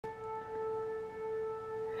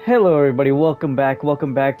Hello, everybody. Welcome back.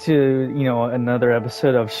 Welcome back to another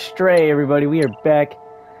episode of Stray. Everybody, we are back,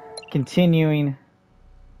 continuing.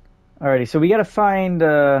 Alrighty, so we gotta find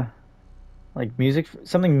like music,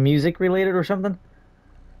 something music related or something.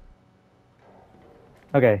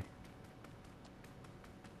 Okay.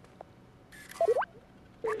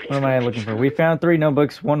 What am I looking for? We found 3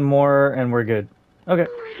 notebooks, one more, and we're good. Okay.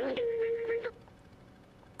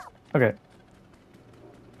 Okay.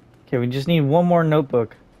 Okay, we just need one more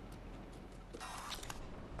notebook.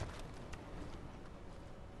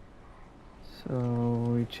 So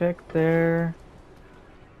we check there.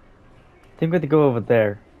 I think we have to go over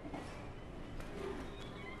there.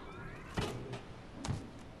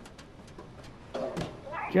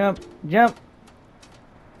 Jump, jump.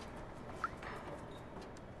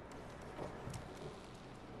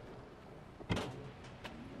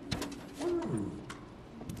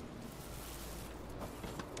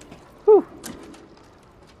 Whew.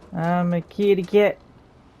 I'm a kitty cat.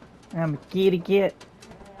 I'm a kitty cat.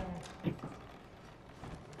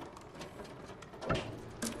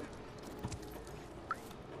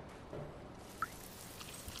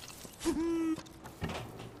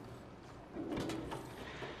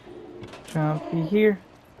 Jump here.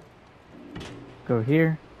 Go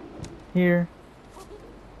here. Here.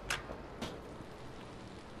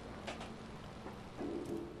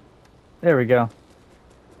 There we go.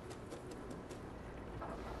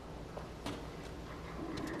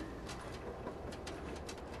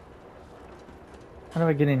 How do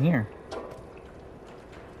I get in here?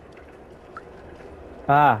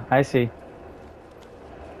 Ah, I see.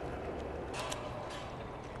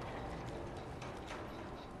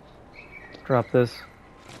 Drop this.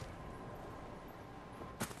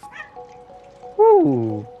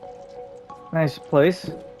 Woo! Nice place.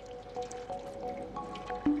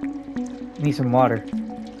 Need some water.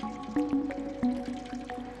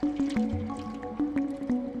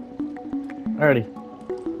 Alrighty.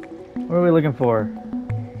 What are we looking for?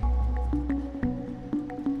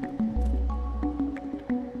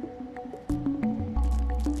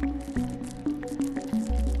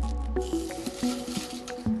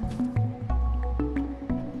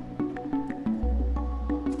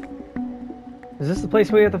 Is this the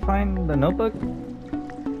place we have to find the notebook?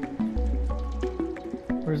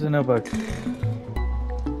 Where's the notebook?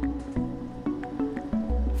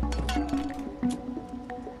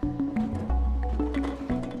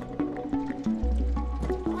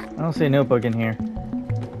 I don't see a notebook in here.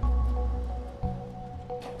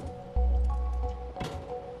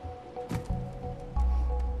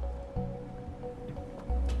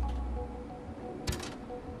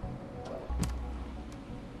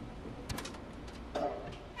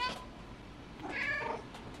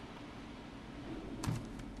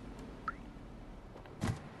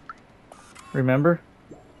 Remember?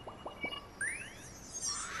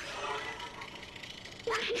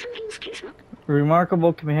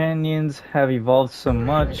 Remarkable companions have evolved so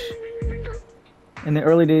much. In the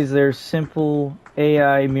early days, their simple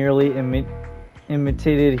AI merely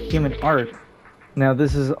imitated human art. Now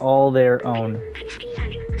this is all their own.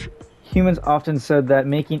 Humans often said that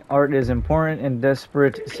making art is important in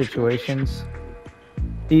desperate situations.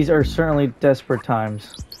 These are certainly desperate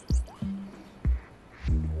times.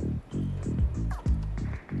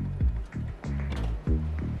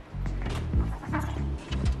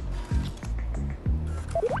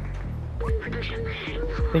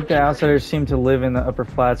 I think the outsiders seem to live in the upper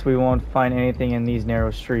flats. We won't find anything in these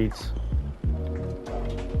narrow streets.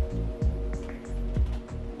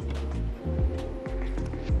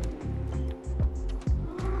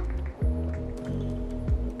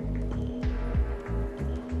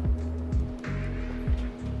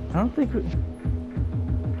 I don't think we...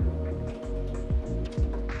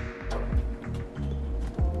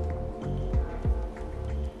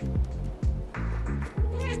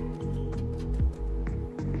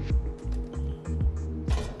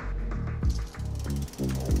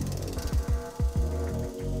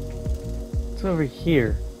 It's over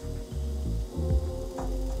here.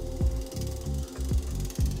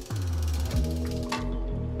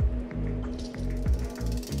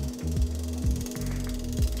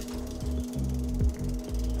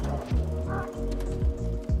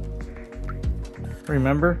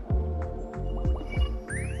 Remember?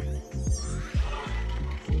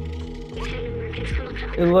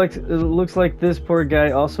 It looks like this poor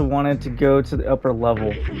guy also wanted to go to the upper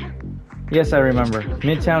level. Yes, I remember.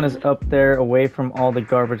 Midtown is up there, away from all the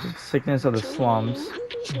garbage and sickness of the slums.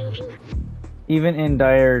 Even in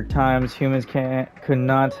dire times, humans could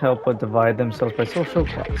not help but divide themselves by social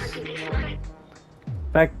class.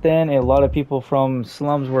 Back then, a lot of people from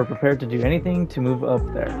slums were prepared to do anything to move up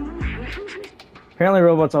there. Apparently,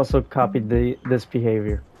 robots also copied this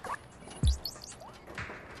behavior.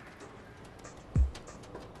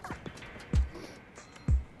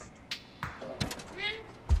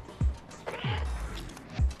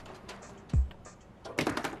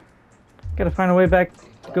 Gotta find a way back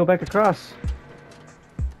to go back across.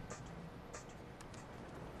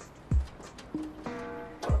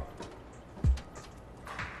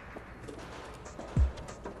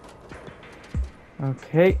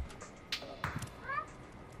 Okay.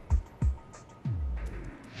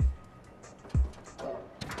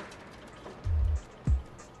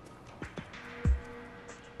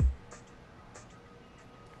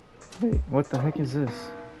 Wait, what the heck is this?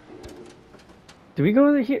 Did we go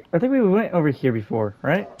over here? I think we went over here before,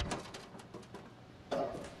 right?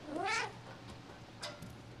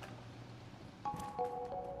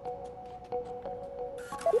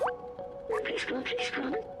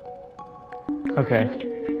 Okay.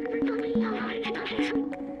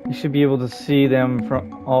 You should be able to see them from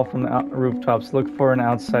the rooftops. Look for an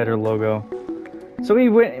outsider logo. So we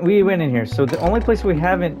went in here. So the only place we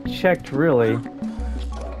haven't checked really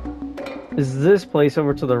is this place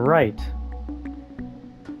over to the right.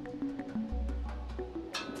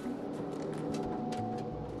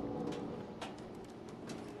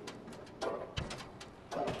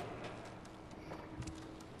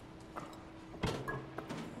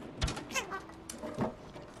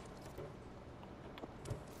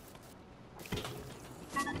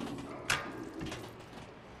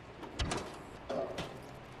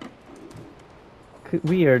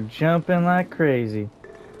 We are jumping like crazy.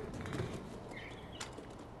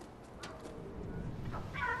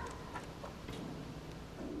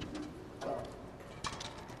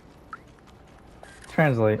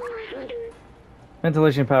 Translate.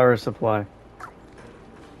 Ventilation power supply.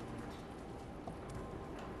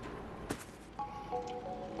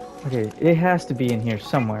 Okay, it has to be in here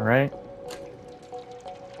somewhere, right?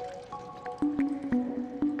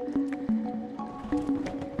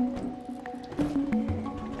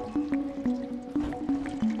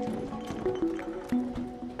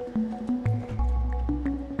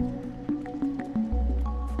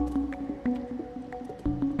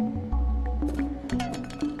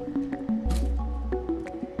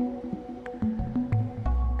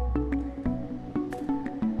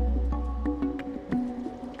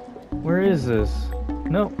 Where is this?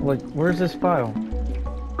 No, like, where's this file?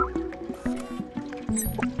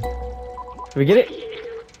 Did we get it?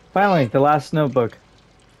 Finally, the last notebook.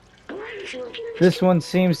 This one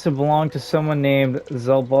seems to belong to someone named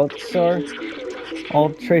Zalbaltzar. All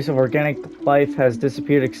trace of organic life has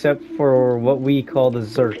disappeared except for what we call the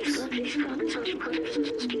Zerks.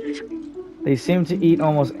 They seem to eat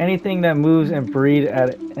almost anything that moves and breed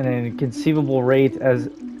at an inconceivable rate, as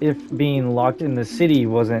if being locked in the city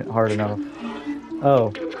wasn't hard enough.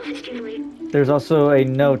 Oh. There's also a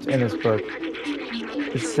note in this book.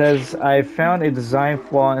 It says, I found a design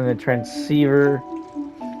flaw in the transceiver,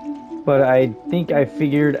 but I think I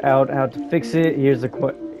figured out how to fix it. Here's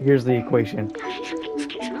the equation.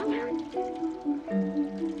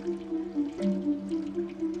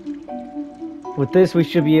 With this, we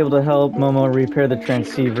should be able to help Momo repair the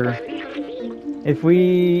transceiver.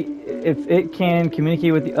 If it can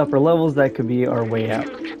communicate with the upper levels, that could be our way out.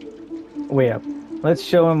 Way up. Let's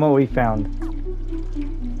show him what we found.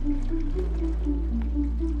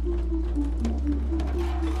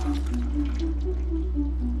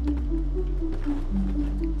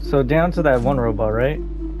 So down to that one robot, right?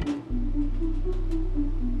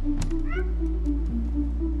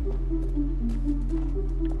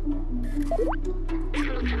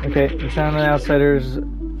 Okay, we found the outsiders,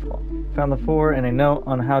 found the 4, and a note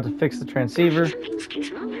on how to fix the transceiver.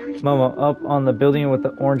 Momo, up on the building with the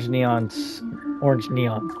orange neon. Orange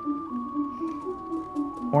neon.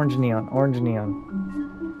 Orange neon. Orange neon.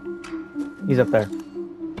 He's up there.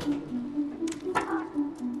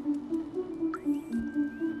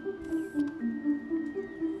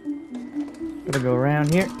 Gotta go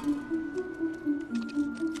around here.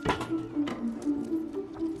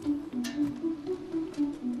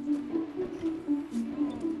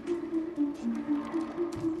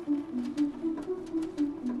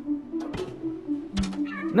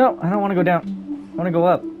 No, I don't want to go down. I want to go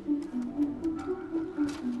up. I'm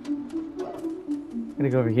gonna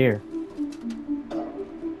go over here.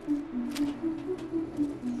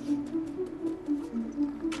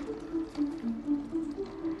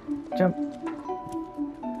 Jump.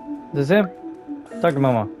 Is this him? Talk to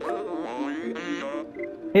Mama.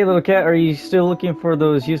 Hey, little cat, are you still looking for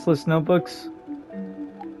those useless notebooks?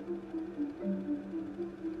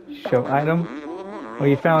 show item.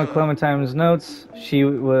 We found Clementine's notes. She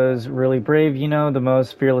was really brave, you know, the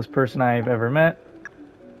most fearless person I've ever met.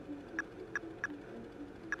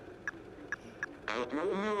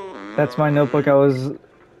 That's my notebook. I was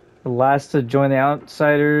the last to join the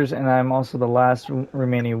Outsiders, and I'm also the last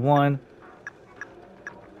remaining one.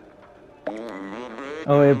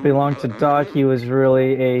 Oh, it belonged to Doc. He was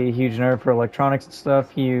really a huge nerd for electronics and stuff.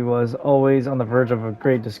 He was always on the verge of a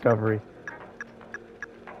great discovery.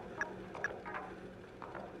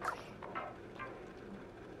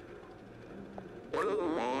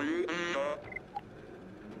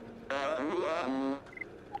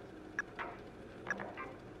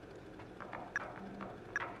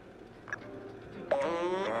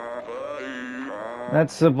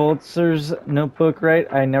 That's the Boltzer's notebook,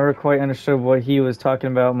 right? I never quite understood what he was talking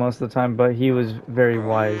about most of the time, but he was very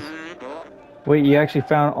wise. Wait, you actually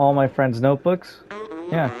found all my friends' notebooks?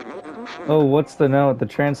 Yeah. Oh, what's the note? The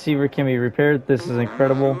transceiver can be repaired. This is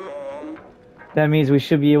incredible. That means we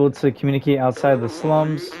should be able to communicate outside the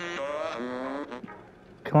slums.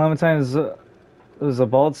 Clementine is a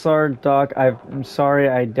Baltzar. Doc, I'm sorry,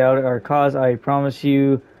 I doubted our cause. I promise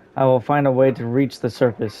you I will find a way to reach the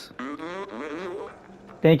surface.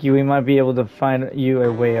 Thank you, we might be able to find you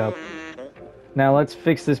a way up. Now let's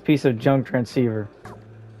fix this piece of junk transceiver.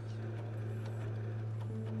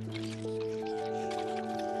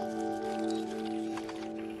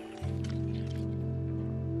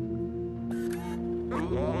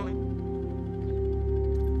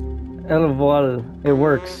 El voile, it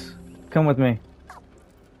works. Come with me.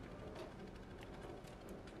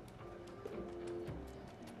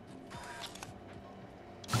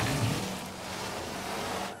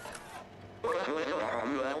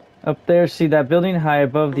 Up there, see that building high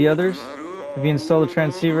above the others? If you install the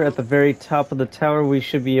transceiver at the very top of the tower, we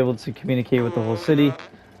should be able to communicate with the whole city.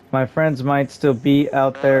 My friends might still be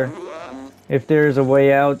out there. If there's a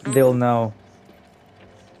way out, they'll know.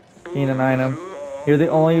 Einam, you're the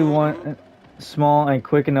only one small and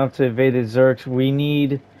quick enough to evade the Zerks. We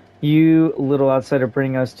need you, little outsider,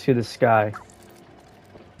 bring us to the sky.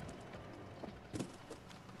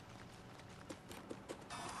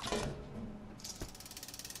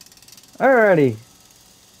 Alrighty.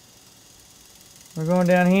 We're going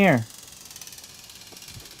down here.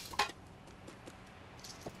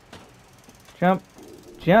 Jump.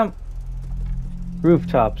 Jump.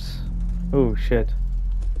 Rooftops. Oh, shit.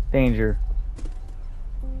 Danger.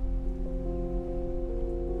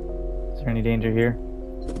 Is there any danger here?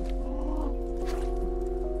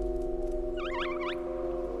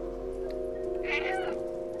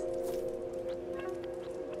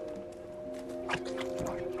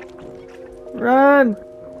 Run!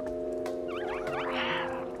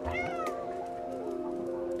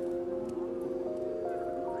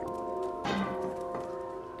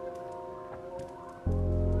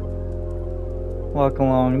 Walk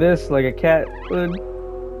along this like a cat would.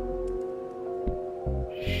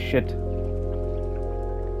 Shit.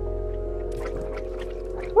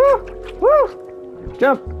 Woo! Woo!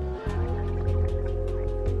 Jump!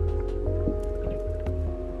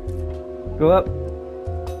 Go up.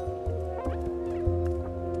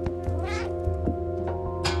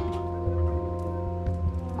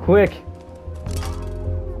 Quick!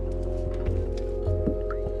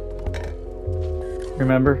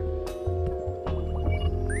 Remember?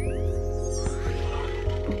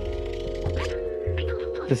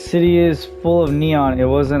 The city is full of neon. It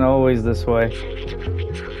wasn't always this way.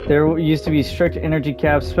 There used to be strict energy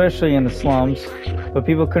caps, especially in the slums, but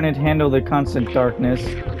people couldn't handle the constant darkness.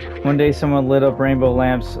 One day someone lit up rainbow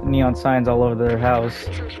lamps, neon signs all over their house.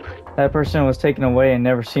 That person was taken away and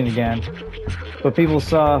never seen again. But people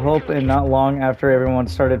saw hope, and not long after everyone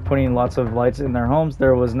started putting lots of lights in their homes,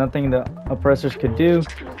 there was nothing the oppressors could do.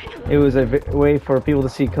 It was a way for people to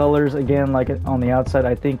see colors again, like on the outside.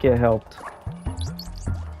 I think it helped.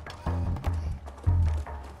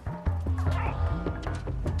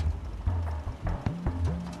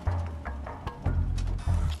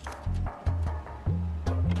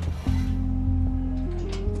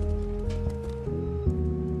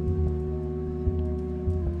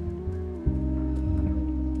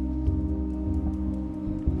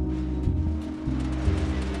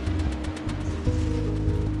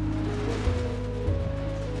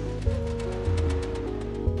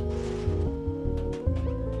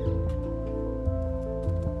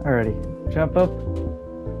 Alrighty, jump up.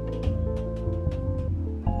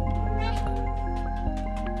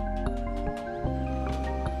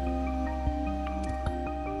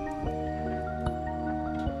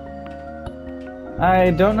 I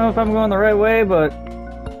don't know if I'm going the right way, but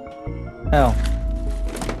hell.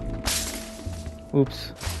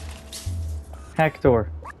 Oops. Hack door.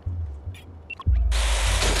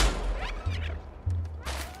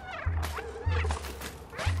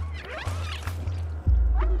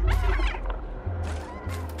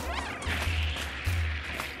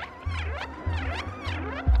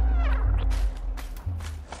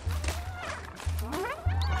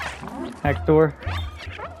 Hack door.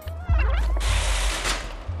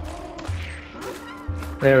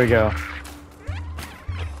 There we go.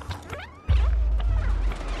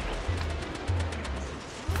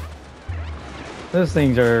 Those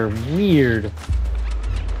things are weird.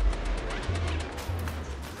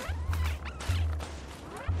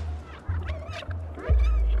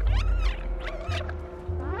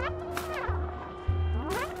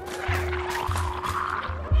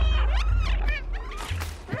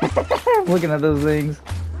 Looking at those things.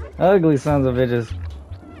 Ugly sons of bitches.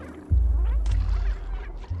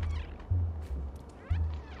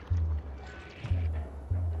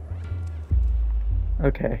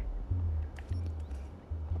 Okay.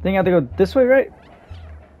 I think I have to go this way, right?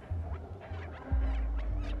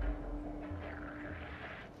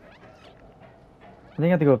 I think I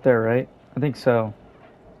have to go up there, right? I think so.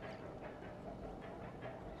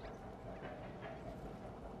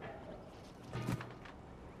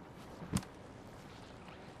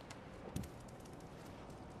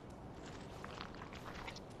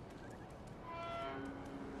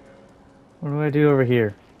 What do I do over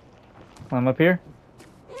here? Climb up here?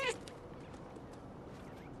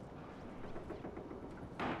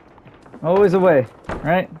 Always away,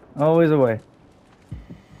 right? Always away.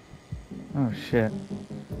 Oh shit.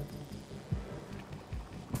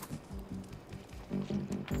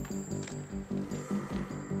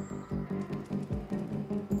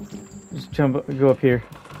 Just jump, go up here.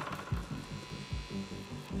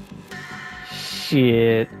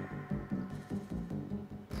 Shit.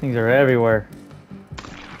 Things are everywhere.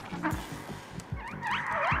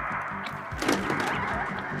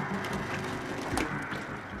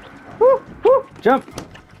 Woo! Woo! Jump!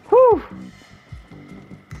 Woo!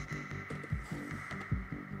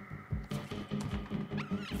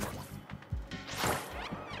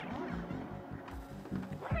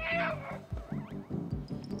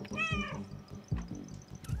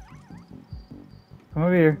 Come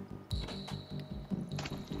over here.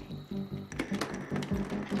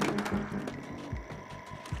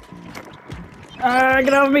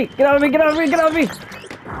 Get out of me! Get out of me! Get out of me! Get out of me!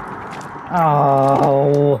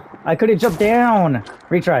 Oh, I couldn't jump down.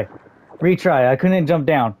 Retry. Retry. I couldn't jump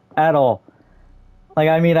down at all. Like,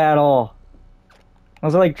 I mean at all. I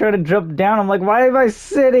was like trying to jump down. I'm like, why am I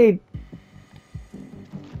sitting?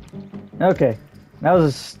 Okay. That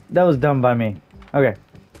was dumb by me. Okay.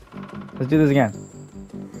 Let's do this again.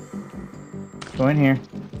 Go in here.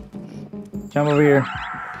 Jump over here.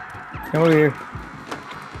 Jump over here.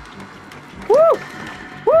 Woo!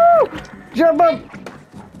 Woo! Jump up!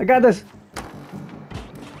 I got this.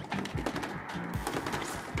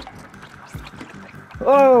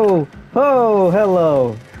 Oh! Oh,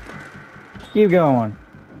 hello. Keep going.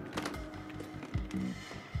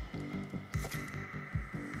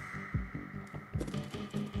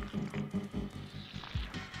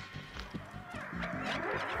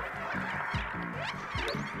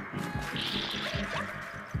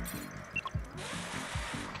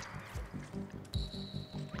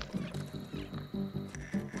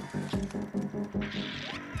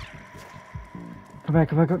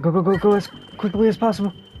 Come back, come back, go as quickly as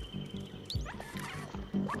possible.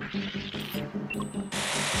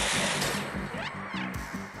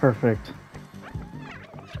 Perfect.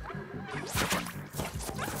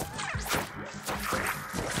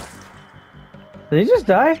 Did he just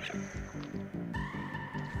die?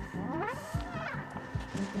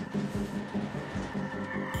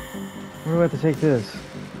 Where do I have to take this?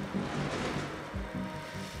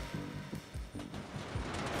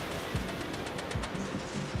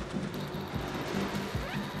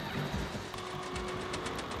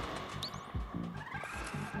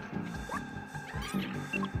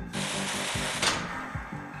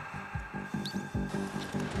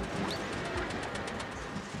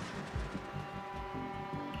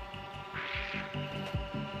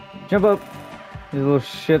 Jump up, these little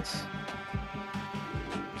shits.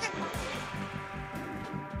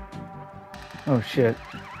 Oh shit.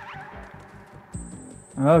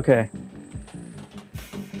 Okay.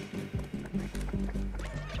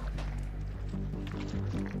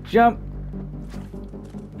 Jump.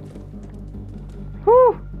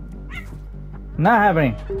 Whew. Not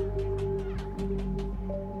happening.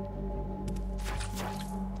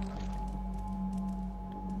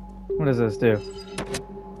 What does this do?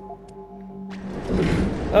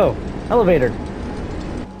 Oh, elevator.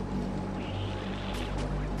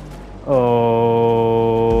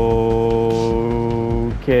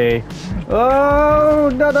 Okay.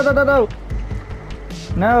 Oh, no, no, no, no, no.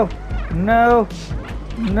 No, no,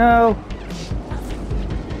 no.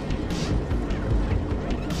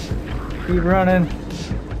 Keep running.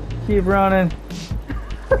 Keep running.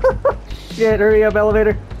 Shit, hurry up,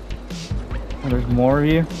 elevator. Oh, there's more of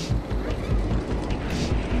you.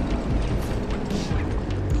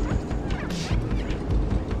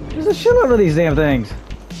 There's a shitload of these damn things.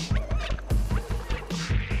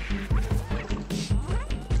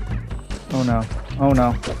 Oh no. Oh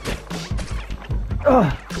no.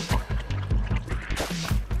 Ugh.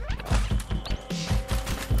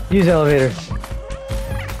 Use elevator.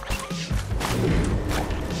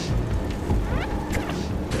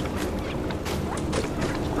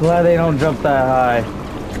 Glad they don't jump that high.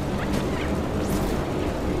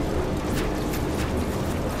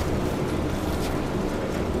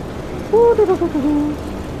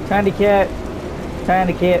 Tiny cat.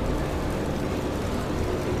 Tiny cat.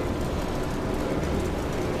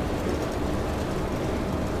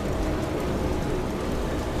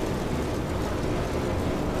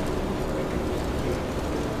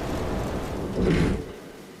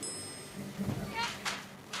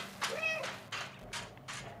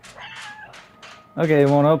 Okay, it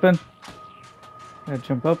won't open. Gotta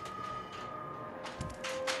jump up.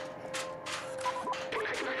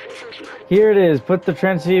 Here it is. Put the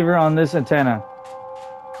transceiver on this antenna.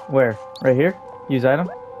 Where? Right here? Use item?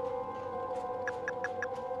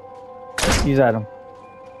 Use item.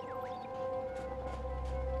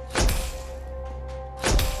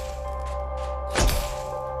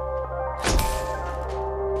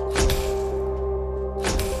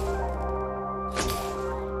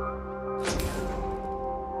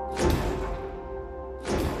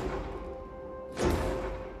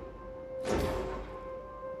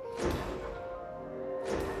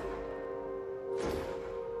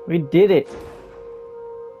 We did it.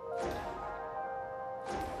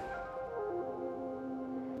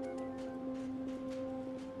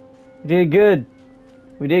 We did good.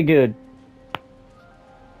 We did good.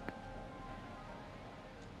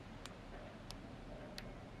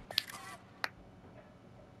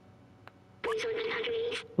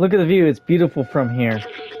 Look at the view. It's beautiful from here.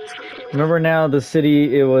 Remember now the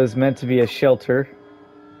city, it was meant to be a shelter.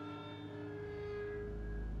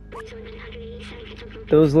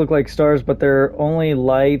 Those look like stars, but they're only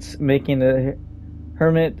lights making a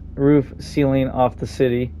hermit roof ceiling off the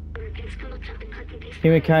city.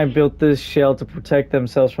 Humankind built this shell to protect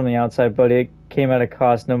themselves from the outside, but it came at a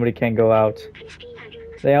cost. Nobody can go out.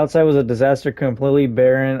 The outside was a disaster, completely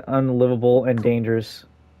barren, unlivable, and dangerous.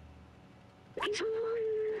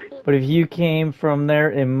 But if you came from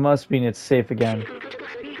there, it must mean it's safe again.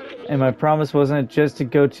 And my promise wasn't just to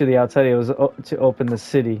go to the outside, it was to open the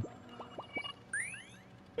city.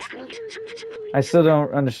 I still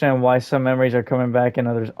don't understand why some memories are coming back and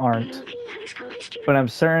others aren't. But I'm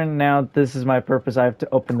certain now this is my purpose. I have to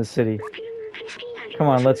open the city. Come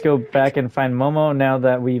on, let's go back and find Momo. Now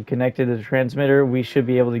that we've connected the transmitter, we should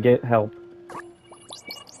be able to get help.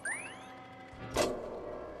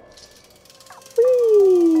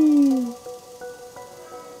 Whee!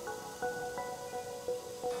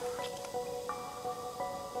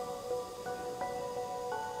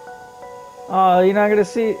 Oh, you're not gonna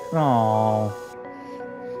see. Oh.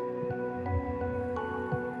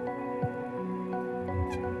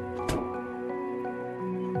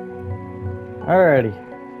 Alrighty.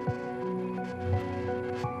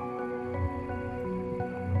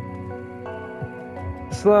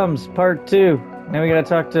 Slums, part 2. Now we gotta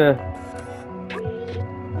talk to...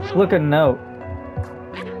 Look a note.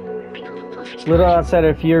 Little outsider,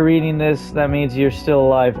 if you're reading this, that means you're still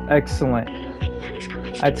alive. Excellent.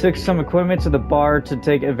 I took some equipment to the bar to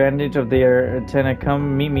take advantage of their antenna.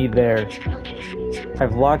 Come meet me there.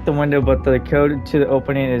 I've locked the window, but the code to the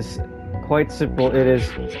opening is quite simple. It is...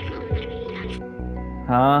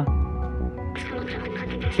 Huh?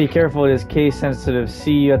 Be careful, it is case sensitive.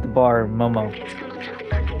 See you at the bar, Momo.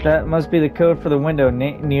 That must be the code for the window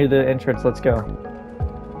near the entrance. Let's go.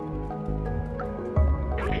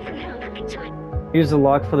 Here's the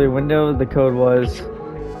lock for the window. The code was...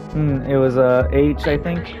 it was H, I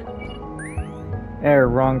think. Error,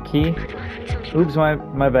 wrong key. Oops,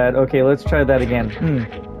 my bad. Okay, let's try that again.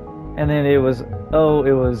 And then it was... Oh,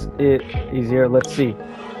 it was it. Easier. Let's see.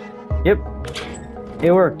 Yep.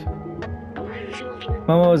 It worked.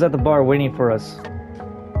 Momo was at the bar waiting for us.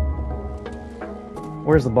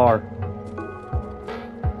 Where's the bar?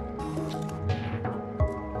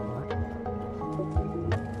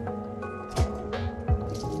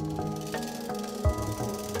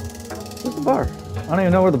 Where's the bar? don't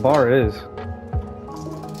even know where the bar is.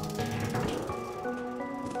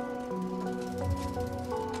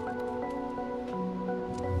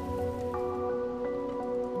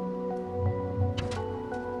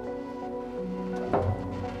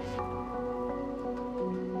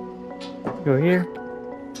 Go here.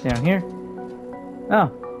 Down here.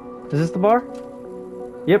 Oh. Is this the bar?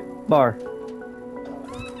 Yep, bar.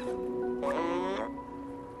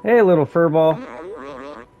 Hey, little furball.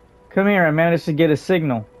 Come here, I managed to get a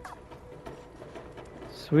signal.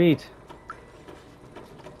 Sweet.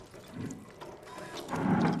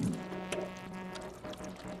 I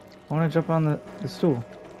want to jump on the stool.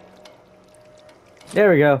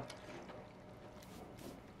 There we go.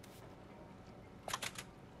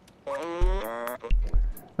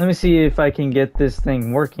 Let me see if I can get this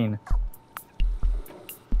thing working.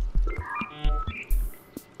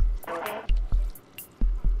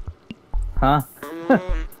 Huh?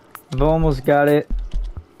 I've almost got it.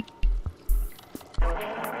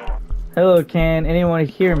 Hello, can anyone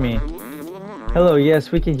hear me? Hello,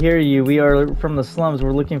 yes, we can hear you. We are from the slums.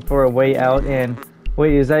 We're looking for a way out and...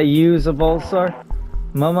 Wait, is that you, Zabalsar?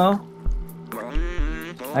 Momo?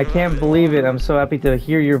 I can't believe it. I'm so happy to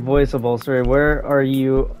hear your voice, Zabalsar. Where are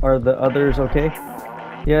you? Are the others okay?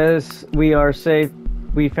 Yes, we are safe.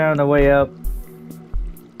 We found a way up.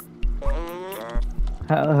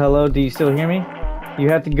 Hello, do you still hear me? You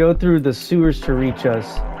have to go through the sewers to reach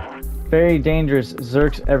us. Very dangerous.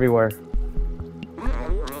 Zerks everywhere.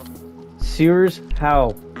 Sewers?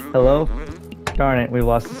 How? Hello? Darn it, we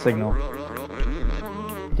lost the signal.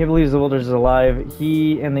 I can't believe Zabalsar is alive.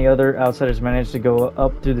 He and the other outsiders managed to go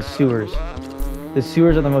up through the sewers. The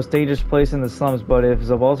sewers are the most dangerous place in the slums, but if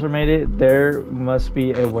Zabalsar made it, there must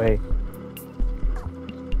be a way.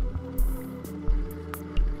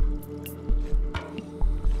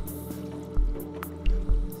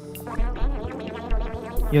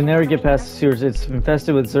 You'll never get past the sewers. It's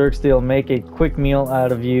infested with Zerks. They'll make a quick meal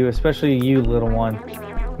out of you, especially you, little one.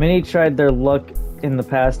 Many tried their luck in the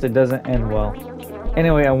past. It doesn't end well.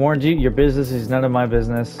 Anyway, I warned you. Your business is none of my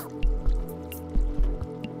business.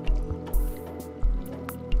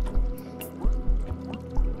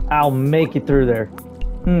 I'll make it through there.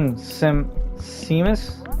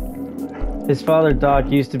 Seamus? His father, Doc,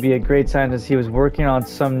 used to be a great scientist. He was working on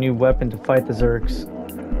some new weapon to fight the Zerks.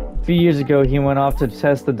 A few years ago, he went off to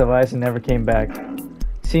test the device and never came back.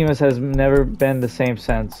 Seamus has never been the same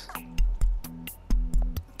since.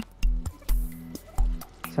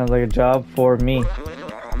 Sounds like a job for me.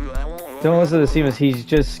 Don't listen to Seamus, he's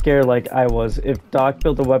just scared like I was. If Doc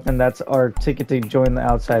built a weapon, that's our ticket to join the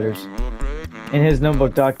Outsiders. In his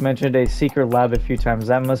notebook, Doc mentioned a secret lab a few times.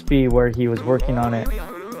 That must be where he was working on it.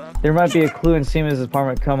 There might be a clue in Seamus'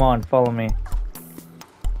 apartment. Come on, follow me.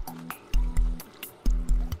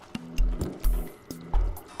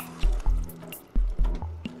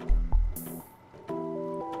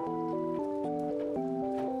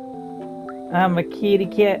 I'm a kitty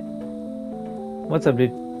cat. What's up,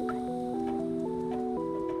 dude?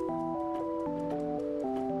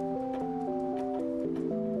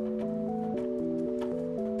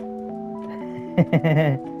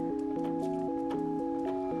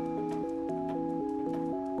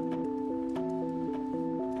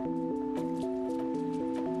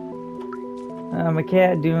 I'm a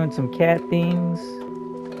cat doing some cat things.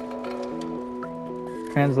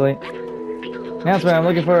 Translate. Announcement, I'm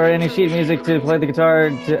looking for any sheet music to play the guitar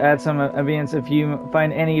to add some ambience. If you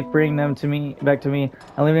find any, bring them to me, back to me.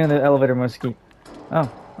 I'm leaving in the elevator, Muskie.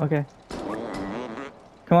 Oh, okay.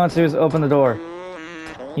 Come on, Suze, open the door.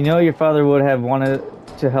 You know your father would have wanted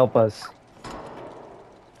to help us.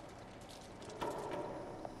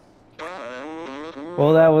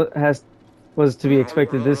 Well, that was to be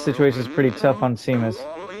expected. This situation is pretty tough on Seamus.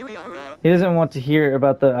 He doesn't want to hear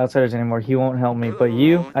about the Outsiders anymore. He won't help me. But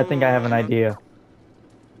you, I think I have an idea.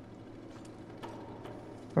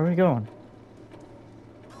 Where are we going?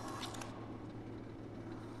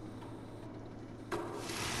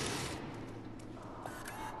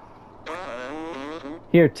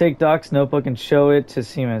 Here, take Doc's notebook and show it to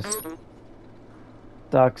Seamus.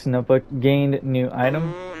 Doc's notebook gained new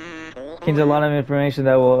item. Contains a lot of information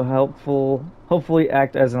that will hopefully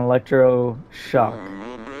act as an electro-shock.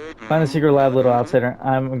 Find the secret lab, little outsider.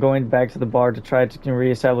 I'm going back to the bar to try to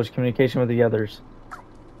re-establish communication with the others.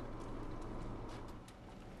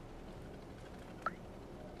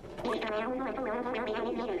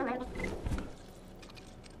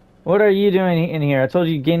 What are you doing in here? I told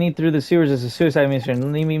you getting through the sewers is a suicide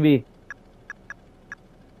mission. Leave me be.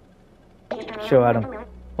 Show Adam.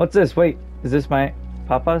 What's this? Wait, is this my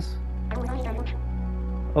papa's?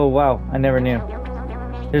 Oh wow, I never knew.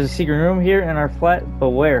 There's a secret room here in our flat,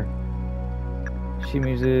 but where? Sheet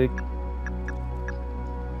music.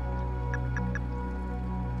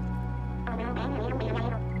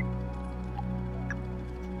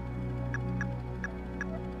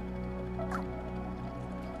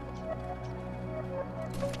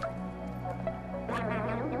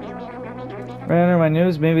 Right under my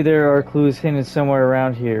nose, maybe there are clues hidden somewhere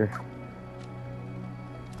around here.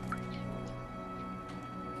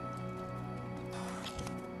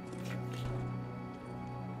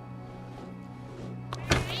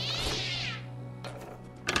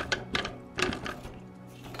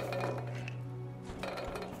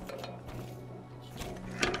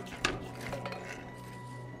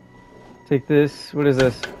 Take this. What is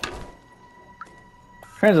this?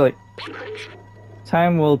 Translate.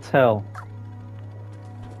 Time will tell.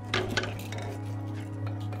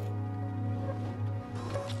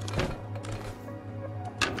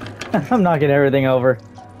 I'm knocking everything over.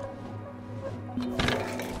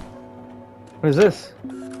 What is this?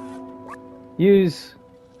 Use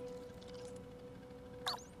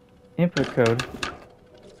input code.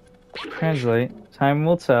 Translate. Time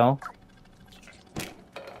will tell.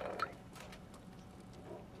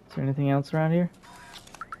 Is there anything else around here?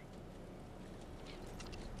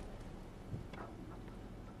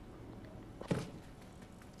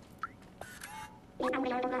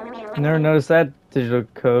 Never noticed that digital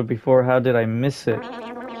code before. How did I miss it?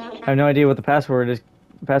 I have no idea what the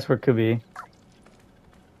password could be.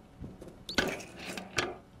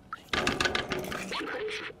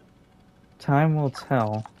 Time will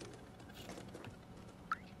tell.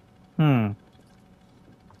 I'm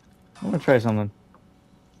gonna try something.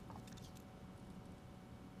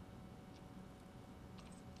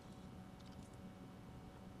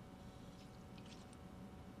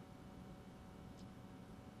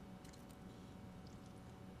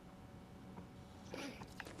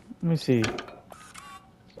 Let me see.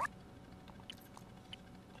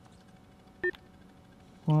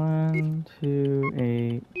 One, 2,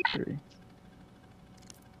 8, 3.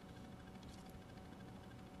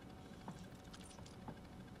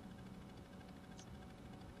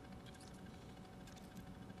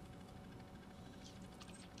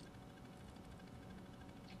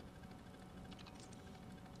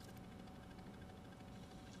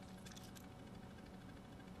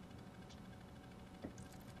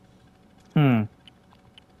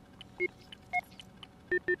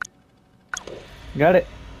 Got it.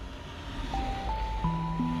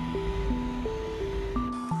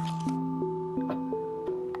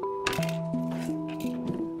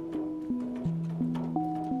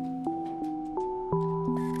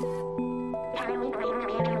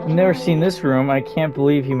 I've never seen this room. I can't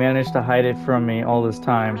believe he managed to hide it from me all this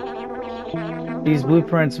time. These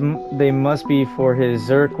blueprints, they must be for his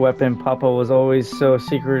Zerk weapon. Papa was always so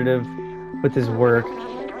secretive with his work.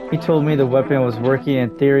 He told me the weapon was working in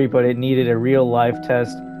theory, but it needed a real-life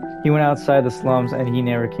test. He went outside the slums and he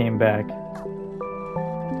never came back.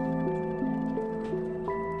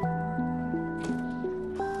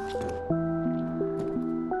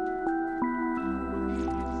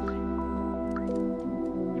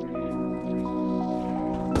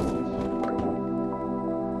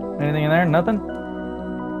 Anything in there? Nothing?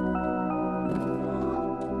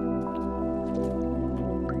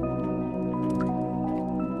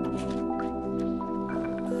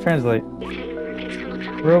 Translate.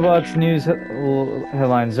 Robots news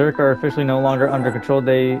headline. Zerk are officially no longer under control.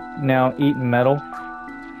 They now eat metal.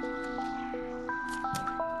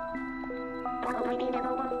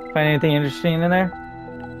 Find anything interesting in there?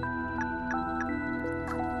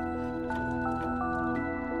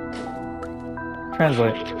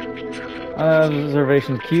 Translate.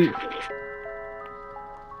 Observations.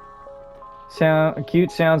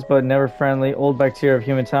 Cute sounds, but never friendly. Old bacteria of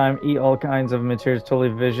human time. Eat all kinds of materials. Totally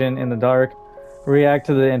vision in the dark. React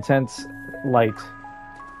to the intense light.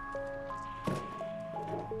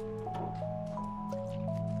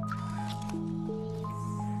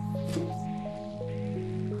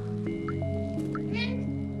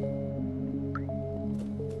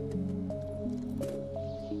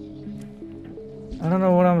 I don't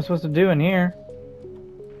know what I'm supposed to do in here.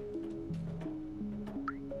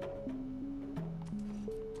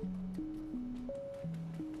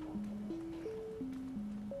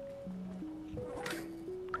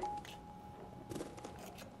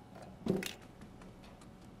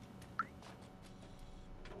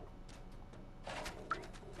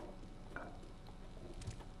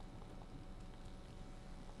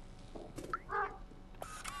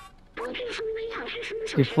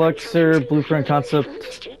 Defluxer blueprint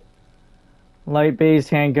concept Light-based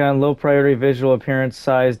handgun, low priority visual appearance,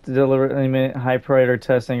 size, deliberately minute, high priority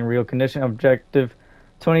testing, real condition, objective,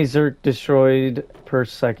 20 Zerk destroyed per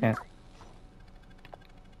second.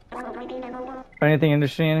 Anything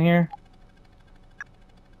interesting in here?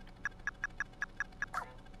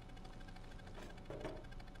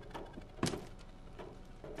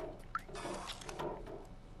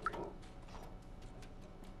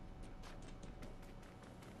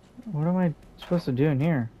 What am I supposed to do in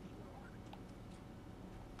here?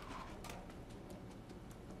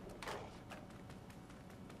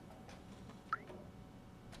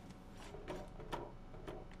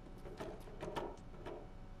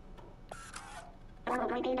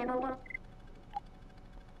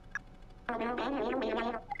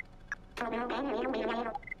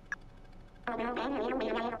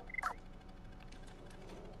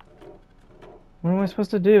 What am I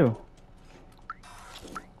supposed to do?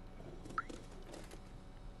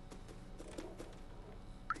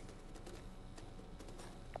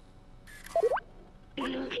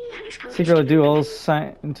 Secret do all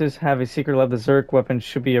scientists have a secret lab. The Zerk weapon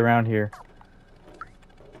should be around here.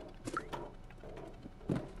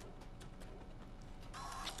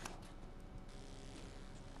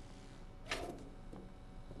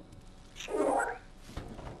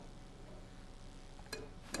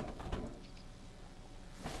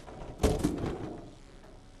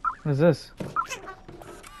 What is this?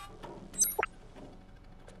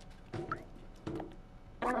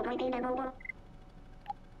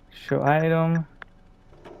 Show item.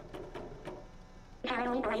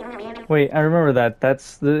 Wait, I remember that.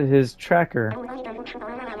 That's his tracker.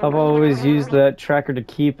 I've always used that tracker to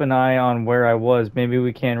keep an eye on where I was. Maybe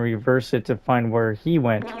we can reverse it to find where he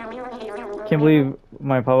went. Can't believe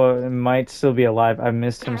my papa might still be alive. I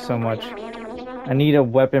missed him so much. I need a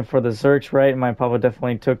weapon for the search, right? My papa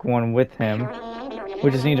definitely took one with him. We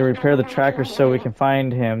just need to repair the tracker so we can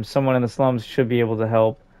find him. Someone in the slums should be able to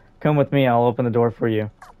help. Come with me, I'll open the door for you.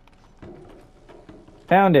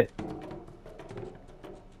 Found it!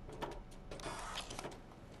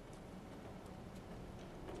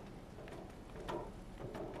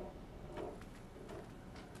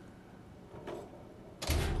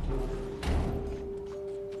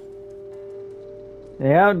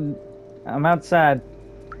 Yeah, I'm outside.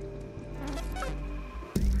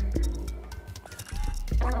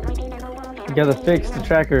 You gotta fix the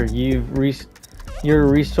tracker. You're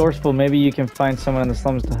resourceful. Maybe you can find someone in the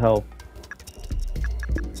slums to help.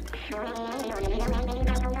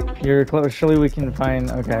 You're close. Surely we can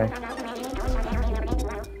find. Okay.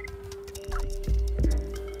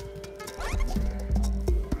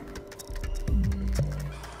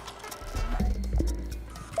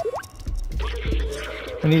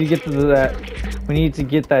 We need to get to that. We need to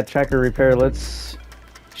get that tracker repaired. Let's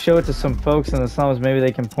show it to some folks in the slums. Maybe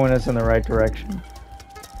they can point us in the right direction.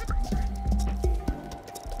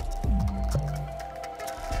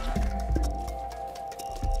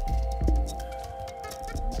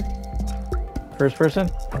 First person?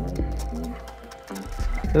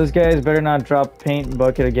 Those guys better not drop paint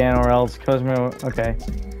bucket again or else Cosmo... Okay.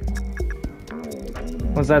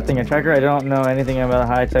 What's that thing? A tracker? I don't know anything about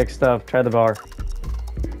high-tech stuff. Try the bar.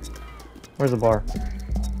 Where's the bar?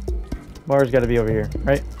 Bar's gotta be over here,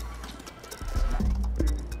 right?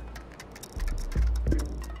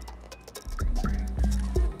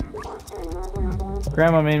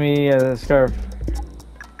 Grandma made me a scarf.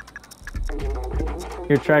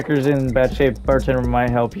 Your tracker's in bad shape. Bartender might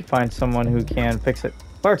help you find someone who can fix it.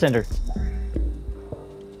 Bartender!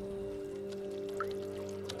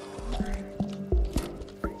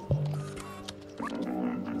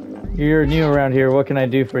 You're new around here. What can I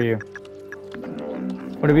do for you?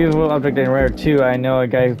 What a beautiful object and rare too. I know a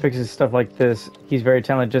guy who fixes stuff like this. He's very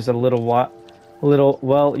talented. Just a little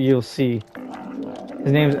well, you'll see.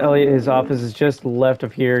 His name's Elliot. His office is just left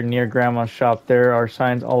of here near Grandma's shop. There are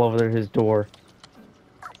signs all over his door.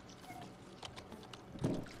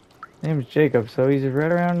 His name's Jacob, so he's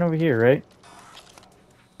right around over here, right?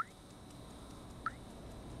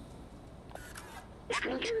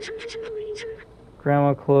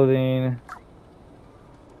 Grandma clothing.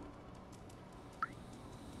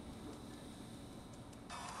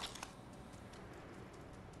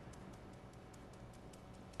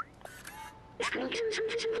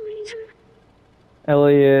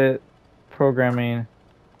 Elliot programming.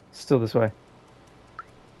 Still this way.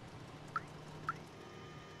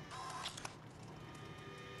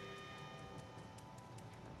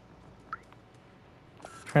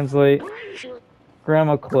 Translate.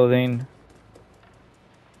 Grandma clothing.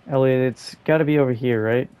 Elliot, it's gotta be over here,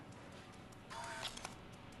 right?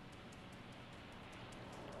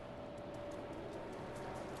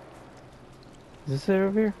 Is this it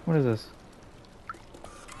over here? What is this?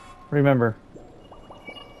 Remember.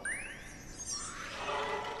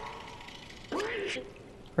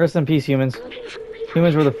 Rest in peace, humans.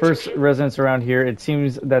 Humans were the first residents around here. It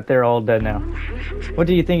seems that they're all dead now. What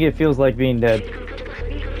do you think it feels like being dead?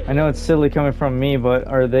 I know it's silly coming from me, but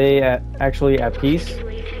are they actually at peace?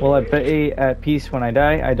 Will I be at peace when I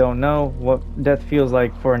die? I don't know what death feels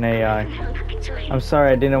like for an AI. I'm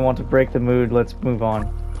sorry, I didn't want to break the mood. Let's move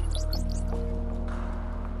on.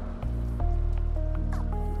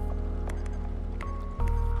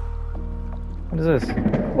 What is this?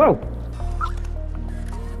 Whoa!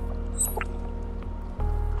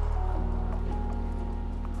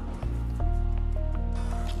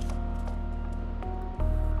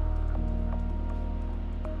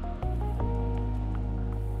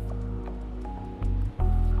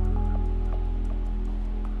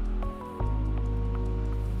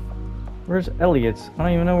 Where's Elliot's? I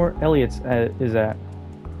don't even know where Elliot's is at.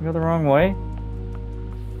 I go the wrong way?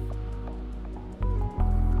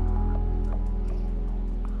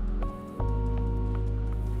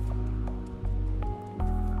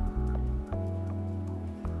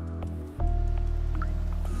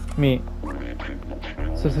 Me.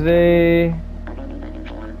 So today...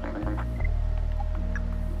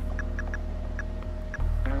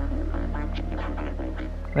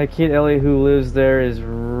 That kid Elliot who lives there is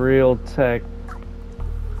real tech.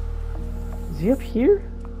 Is he up here?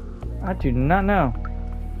 I do not know.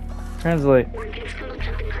 Translate.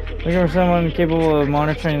 Looking for someone capable of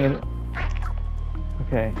monitoring the...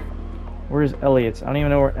 Okay. Where's Elliot's? I don't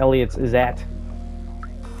even know where Elliot's is at.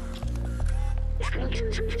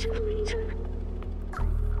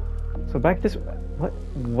 So back this... What?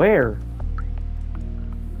 Where?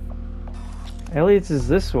 Elliot's is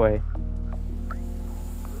this way.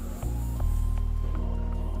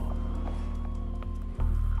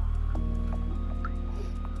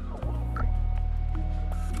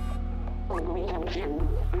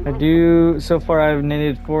 I do... So far I've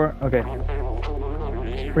knitted 4...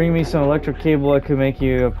 Okay. Bring me some electric cable. I could make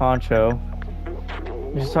you a poncho.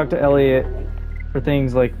 Just talk to Elliot for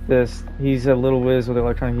things like this. He's a little whiz with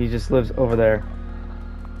electronics. He just lives over there.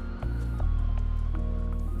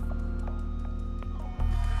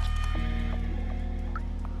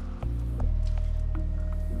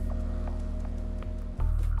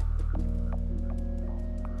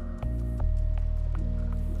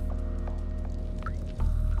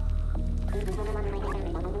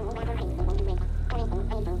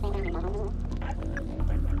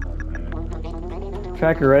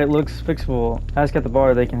 Tracker, right? Looks fixable. Ask at the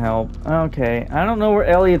bar, they can help. Okay, I don't know where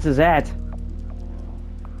Elliot's is at.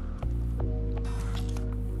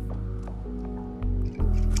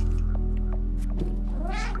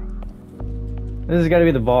 This has got to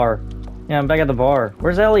be the bar. Yeah, I'm back at the bar.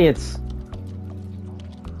 Where's Elliot's?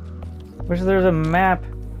 There's a map.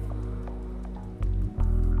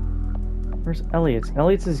 Where's Elliot's?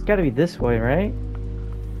 Elliot's has got to be this way, right?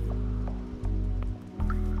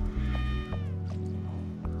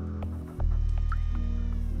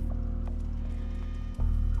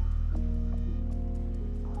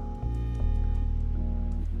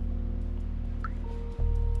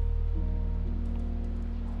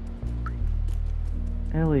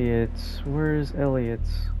 Elliot's. Where's Elliot's?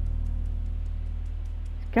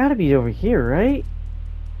 It's gotta be over here, right?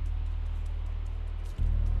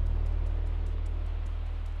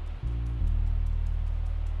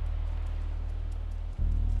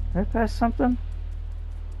 Did I pass something?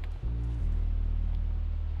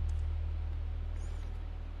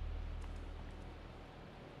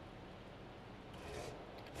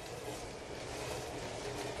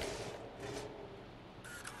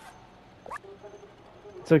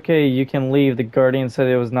 It's okay, you can leave. The Guardian said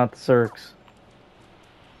it was not the Cirques.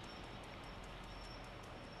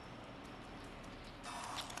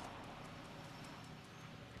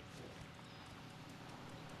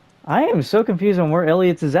 I am so confused on where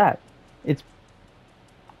Elliot's is at. It's...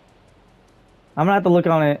 I'm gonna have to look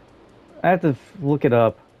on it. I have to look it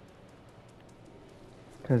up.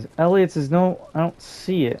 Because Elliot's is no... I don't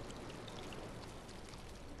see it.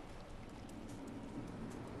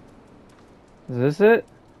 Is this it?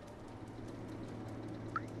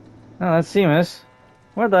 No, that's Seamus.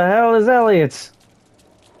 Where the hell is Elliot's?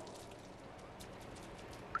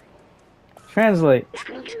 Translate.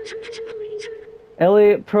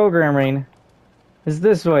 Elliot programming is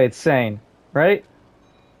this way, it's saying, right?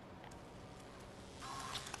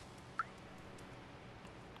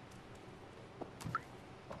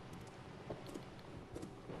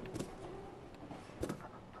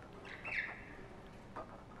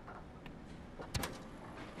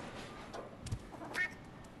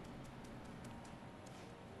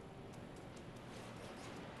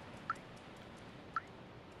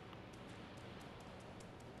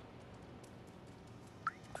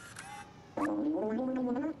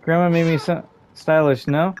 Grandma made me so stylish,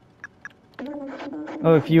 no?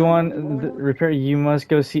 Oh, if you want the repair, you must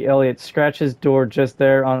go see Elliot. Scratch his door just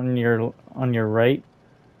there on your right.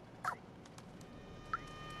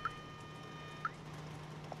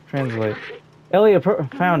 Translate. Elliot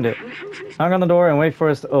found it. Knock on the door and wait for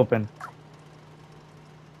us to open.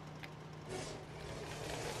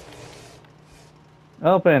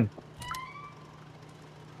 Open.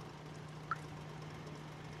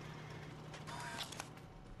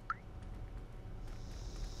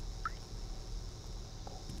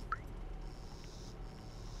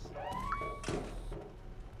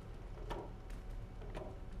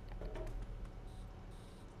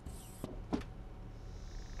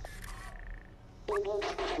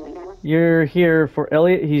 You're here for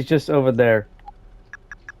Elliot? He's just over there.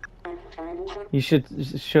 You should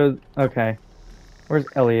show... Okay. Where's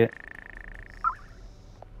Elliot?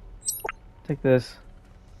 Take this.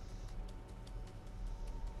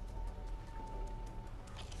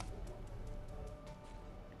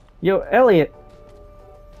 Yo, Elliot!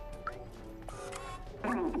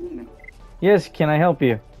 Yes, can I help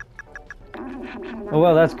you? Oh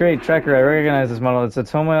well, that's great. Tracker, I recognize this model. It's a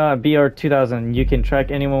Toma BR2000. You can track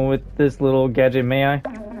anyone with this little gadget, may I?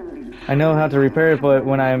 I know how to repair it, but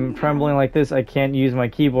when I'm trembling like this, I can't use my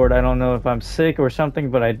keyboard. I don't know if I'm sick or something,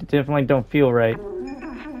 but I definitely don't feel right.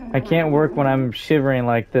 I can't work when I'm shivering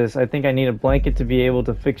like this. I think I need a blanket to be able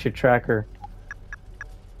to fix your tracker.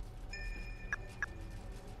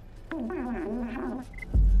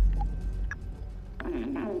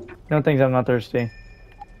 No thanks, I'm not thirsty.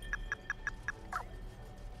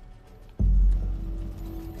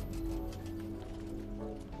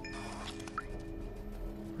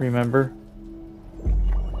 Remember?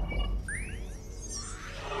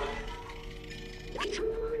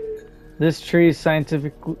 This tree is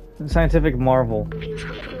scientific marvel.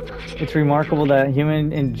 It's remarkable that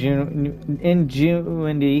human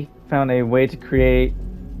ingenuity found a way to create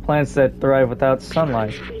plants that thrive without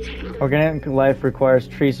sunlight. Organic life requires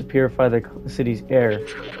trees to purify the city's air.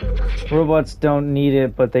 Robots don't need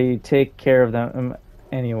it, but they take care of them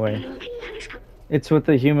anyway. It's what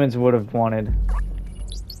the humans would have wanted.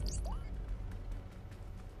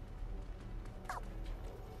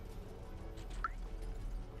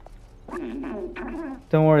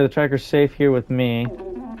 Don't worry, the tracker's safe here with me.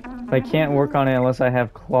 But I can't work on it unless I have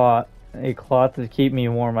a cloth to keep me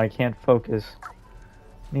warm. I can't focus.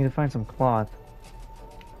 I need to find some cloth.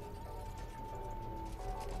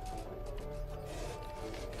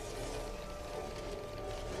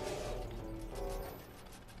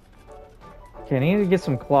 Okay, I need to get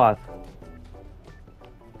some cloth.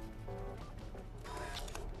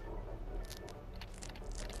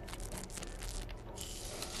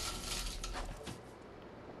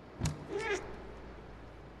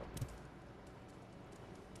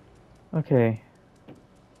 Okay.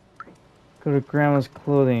 Go to Grandma's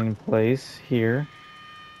clothing place here.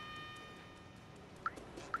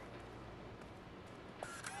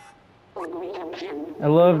 I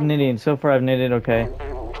love knitting. So far I've knitted okay.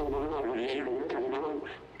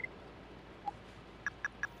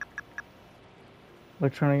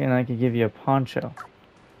 Electronic, and I could give you a poncho.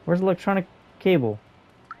 Where's the electronic cable?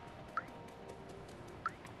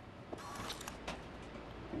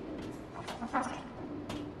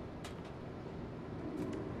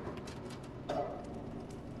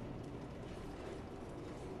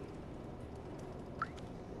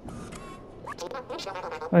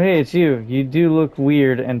 Oh hey, it's you. You do look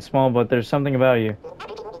weird and small, but there's something about you.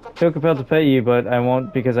 I feel compelled to pet you, but I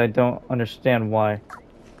won't because I don't understand why.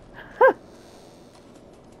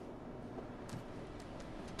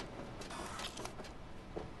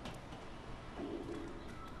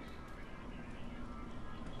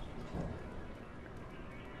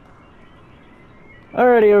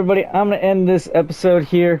 Alrighty, everybody, I'm gonna end this episode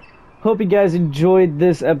here. Hope you guys enjoyed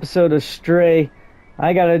this episode of Stray.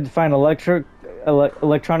 I gotta find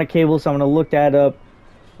electronic cable, so I'm gonna look that up.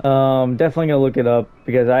 Definitely gonna look it up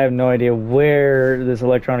because I have no idea where this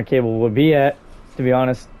electronic cable would be at, to be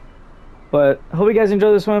honest. But hope you guys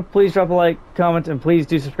enjoyed this one. Please drop a like, comment, and please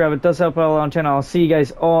do subscribe. It does help out on the channel. I'll see you guys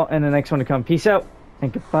all in the next one to come. Peace out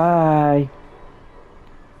and goodbye.